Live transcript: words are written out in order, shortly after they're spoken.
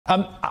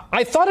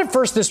I thought at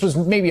first this was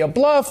maybe a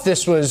bluff.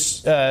 This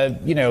was,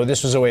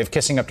 this was a way of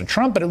kissing up to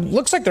Trump, but it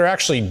looks like they're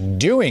actually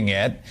doing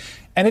it.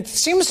 And it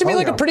seems to me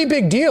like a pretty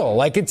big deal.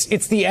 Like it's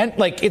the end,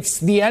 it's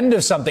the end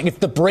of something. It's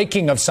the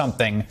breaking of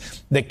something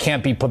that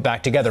can't be put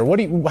back together.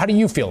 How do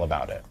you feel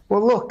about it?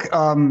 Well, look,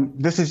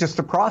 this is just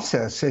a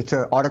process. It's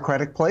an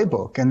autocratic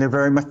playbook, and they're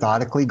very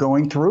methodically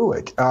going through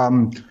it.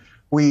 The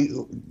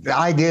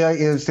idea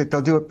is that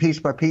they'll do it piece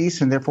by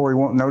piece, and therefore we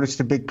won't notice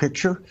the big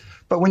picture.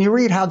 But when you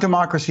read How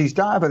Democracies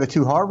Die by the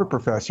two Harvard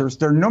professors,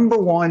 their number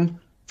one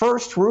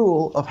first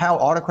rule of how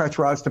autocrats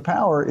rise to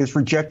power is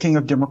rejecting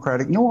of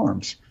democratic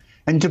norms.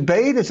 And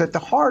debate is at the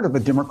heart of a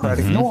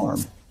democratic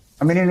norm.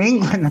 I mean, in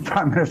England, the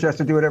prime minister has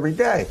to do it every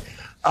day.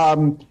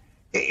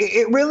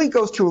 It really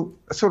goes to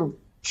sort of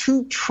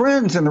two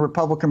trends in the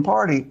Republican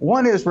Party.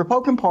 One is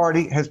Republican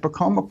Party has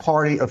become a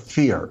party of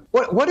fear.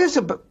 What is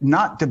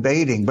not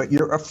debating, but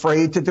you're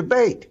afraid to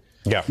debate?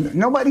 Yeah.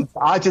 Nobody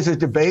dodges a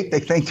debate. They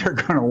think they're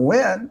going to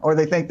win, or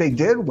they think they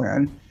did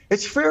win.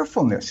 It's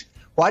fearfulness.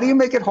 Why do you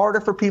make it harder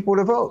for people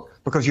to vote?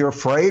 Because you're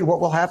afraid what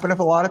will happen if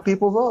a lot of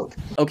people vote.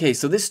 Okay,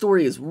 so this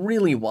story is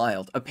really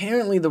wild.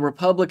 Apparently, the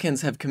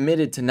Republicans have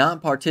committed to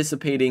not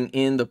participating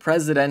in the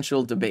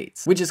presidential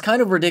debates, which is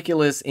kind of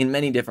ridiculous in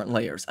many different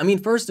layers. I mean,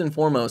 first and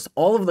foremost,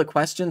 all of the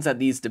questions at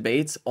these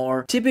debates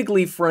are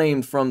typically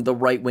framed from the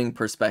right-wing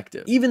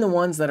perspective. Even the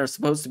ones that are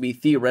supposed to be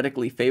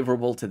theoretically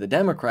favorable to the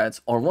Democrats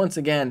are once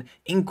again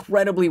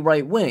incredibly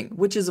right-wing,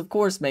 which is of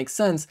course makes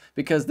sense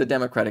because the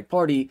Democratic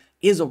Party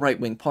is a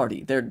right-wing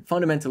party. They're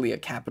fundamentally a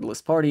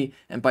capitalist party,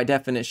 and by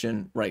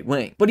definition,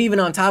 right-wing. But even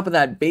on top of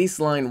that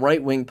baseline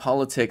right-wing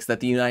politics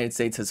that the United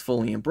States has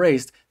fully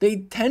embraced,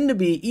 they tend to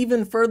be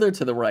even further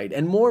to the right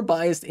and more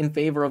biased in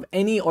favor of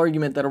any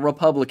argument that a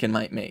Republican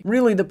might make.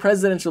 Really, the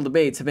presidential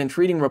debates have been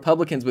treating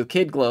Republicans with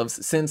kid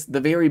gloves since the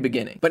very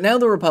beginning. But now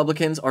the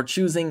Republicans are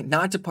choosing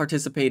not to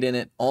participate in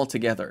it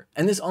altogether.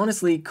 And this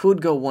honestly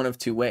could go one of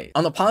two ways.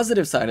 On the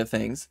positive side of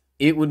things,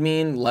 it would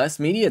mean less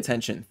media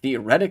attention,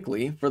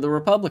 theoretically, for the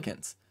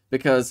Republicans.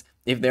 Because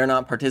if they're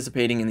not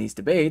participating in these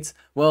debates,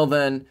 well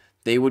then,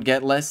 they would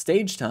get less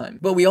stage time.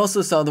 But we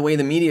also saw the way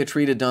the media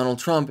treated Donald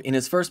Trump in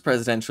his first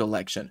presidential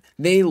election.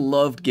 They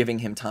loved giving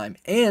him time.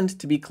 And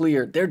to be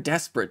clear, they're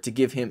desperate to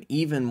give him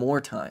even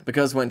more time.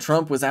 Because when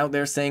Trump was out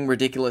there saying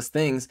ridiculous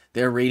things,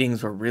 their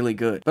ratings were really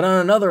good. But on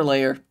another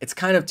layer, it's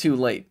kind of too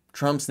late.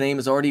 Trump's name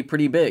is already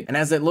pretty big. And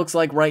as it looks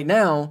like right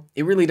now,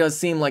 it really does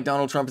seem like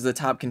Donald Trump is a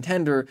top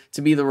contender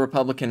to be the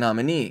Republican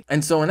nominee.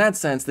 And so in that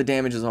sense, the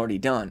damage is already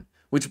done.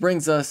 Which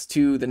brings us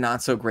to the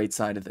not so great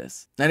side of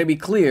this. Now to be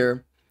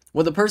clear,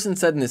 what the person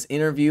said in this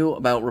interview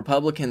about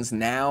Republicans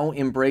now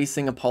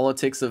embracing a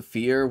politics of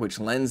fear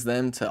which lends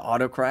them to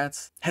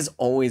autocrats has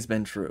always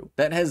been true.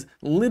 That has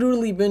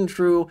literally been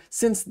true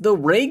since the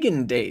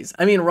Reagan days.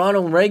 I mean,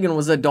 Ronald Reagan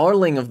was a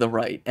darling of the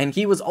right, and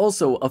he was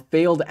also a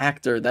failed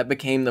actor that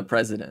became the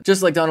president.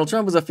 Just like Donald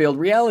Trump was a failed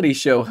reality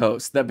show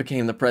host that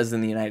became the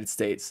president of the United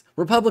States.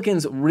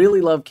 Republicans really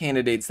love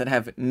candidates that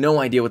have no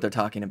idea what they're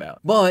talking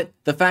about. But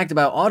the fact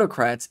about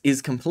autocrats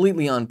is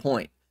completely on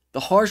point. The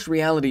harsh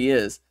reality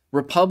is,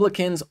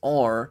 Republicans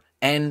are,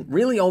 and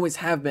really always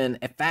have been,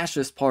 a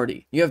fascist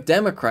party. You have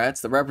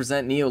Democrats that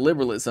represent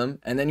neoliberalism,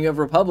 and then you have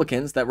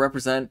Republicans that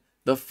represent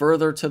the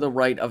further to the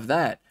right of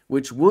that,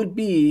 which would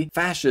be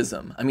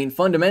fascism. I mean,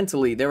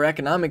 fundamentally, their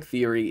economic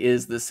theory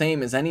is the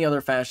same as any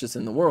other fascist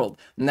in the world,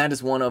 and that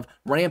is one of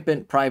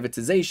rampant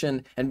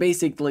privatization and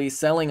basically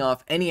selling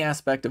off any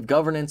aspect of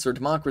governance or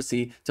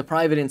democracy to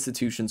private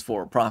institutions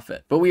for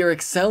profit. But we are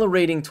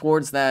accelerating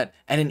towards that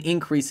at an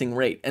increasing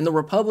rate, and the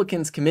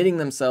Republicans committing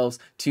themselves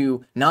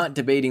to not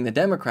debating the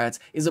Democrats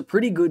is a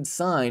pretty good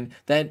sign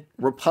that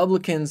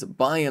Republicans,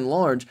 by and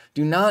large,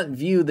 do not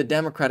view the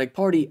Democratic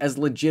Party as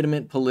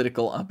legitimate political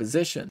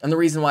opposition. And the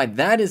reason why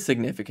that is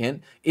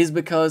significant is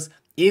because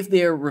if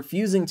they are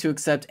refusing to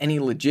accept any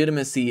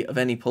legitimacy of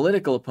any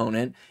political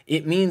opponent,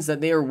 it means that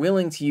they are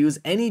willing to use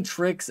any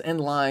tricks and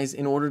lies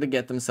in order to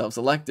get themselves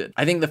elected.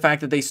 I think the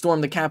fact that they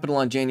stormed the Capitol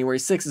on January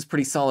 6th is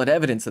pretty solid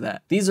evidence of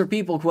that. These are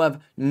people who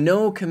have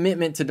no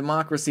commitment to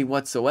democracy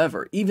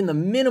whatsoever, even the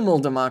minimal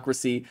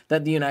democracy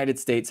that the United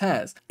States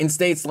has. In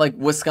states like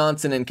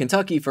Wisconsin and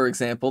Kentucky, for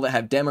example, that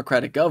have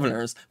Democratic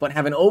governors, but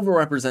have an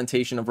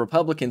overrepresentation of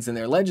Republicans in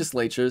their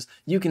legislatures,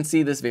 you can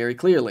see this very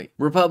clearly.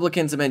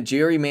 Republicans have been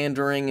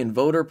gerrymandering and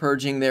voter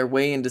purging their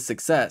way into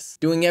success,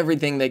 doing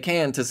everything they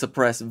can to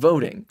suppress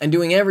voting, and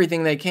doing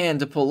everything they can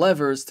to pull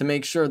levers to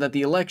make sure that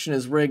the election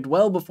is rigged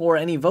well before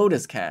any vote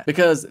is cast.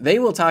 Because they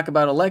will talk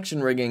about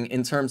election rigging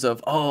in terms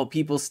of, oh,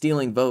 people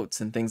stealing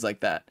votes and things like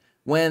that,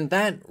 when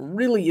that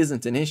really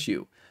isn't an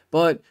issue.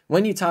 But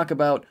when you talk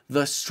about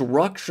the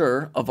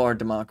structure of our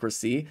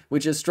democracy,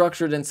 which is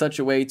structured in such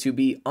a way to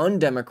be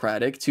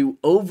undemocratic, to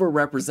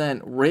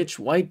overrepresent rich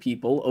white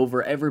people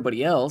over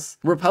everybody else,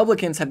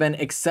 Republicans have been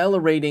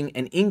accelerating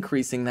and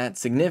increasing that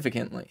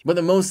significantly. But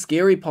the most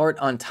scary part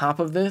on top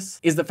of this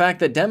is the fact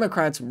that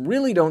Democrats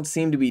really don't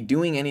seem to be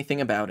doing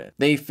anything about it.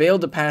 They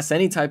failed to pass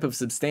any type of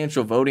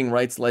substantial voting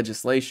rights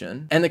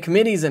legislation, and the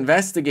committees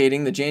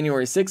investigating the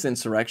January 6th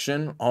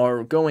insurrection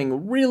are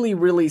going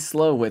really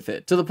slow with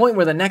it, to the point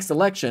where the next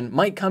election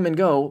might come and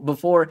go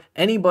before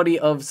anybody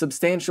of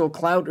substantial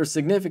clout or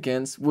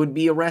significance would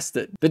be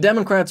arrested. The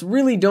Democrats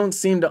really don't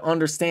seem to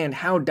understand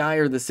how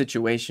dire the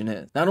situation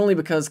is, not only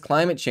because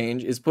climate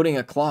change is putting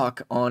a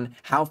clock on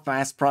how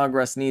fast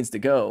progress needs to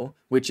go,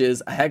 which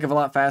is a heck of a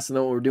lot faster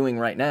than what we're doing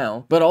right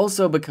now, but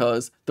also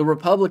because the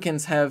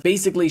Republicans have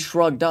basically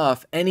shrugged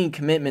off any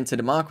commitment to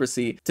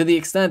democracy to the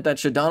extent that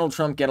should Donald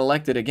Trump get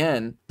elected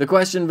again, the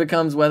question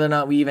becomes whether or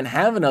not we even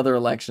have another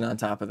election on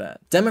top of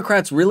that.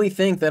 Democrats really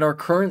think that our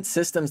current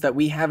systems that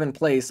we have in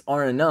place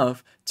are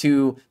enough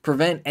to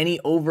prevent any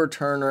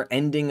overturn or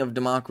ending of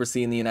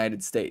democracy in the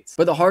United States.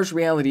 But the harsh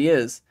reality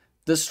is,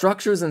 the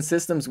structures and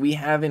systems we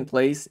have in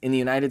place in the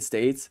United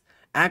States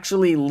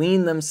actually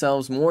lean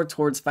themselves more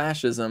towards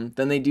fascism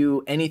than they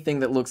do anything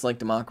that looks like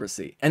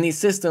democracy. And these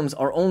systems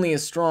are only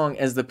as strong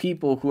as the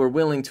people who are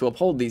willing to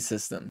uphold these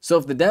systems. So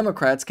if the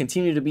Democrats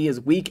continue to be as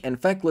weak and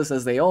feckless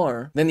as they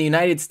are, then the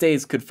United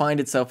States could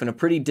find itself in a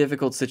pretty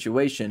difficult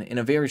situation in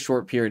a very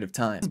short period of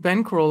time. This is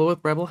Ben Carollo with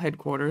Rebel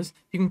Headquarters.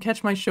 You can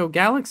catch my show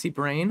Galaxy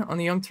Brain on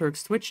the Young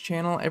Turks Twitch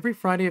channel every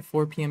Friday at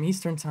 4 p.m.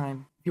 Eastern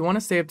Time. If you want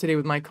to stay up to date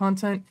with my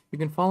content, you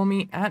can follow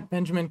me at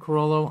Benjamin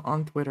Carollo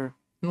on Twitter.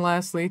 And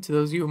lastly, to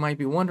those of you who might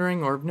be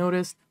wondering or have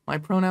noticed, my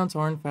pronouns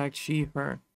are in fact she, her.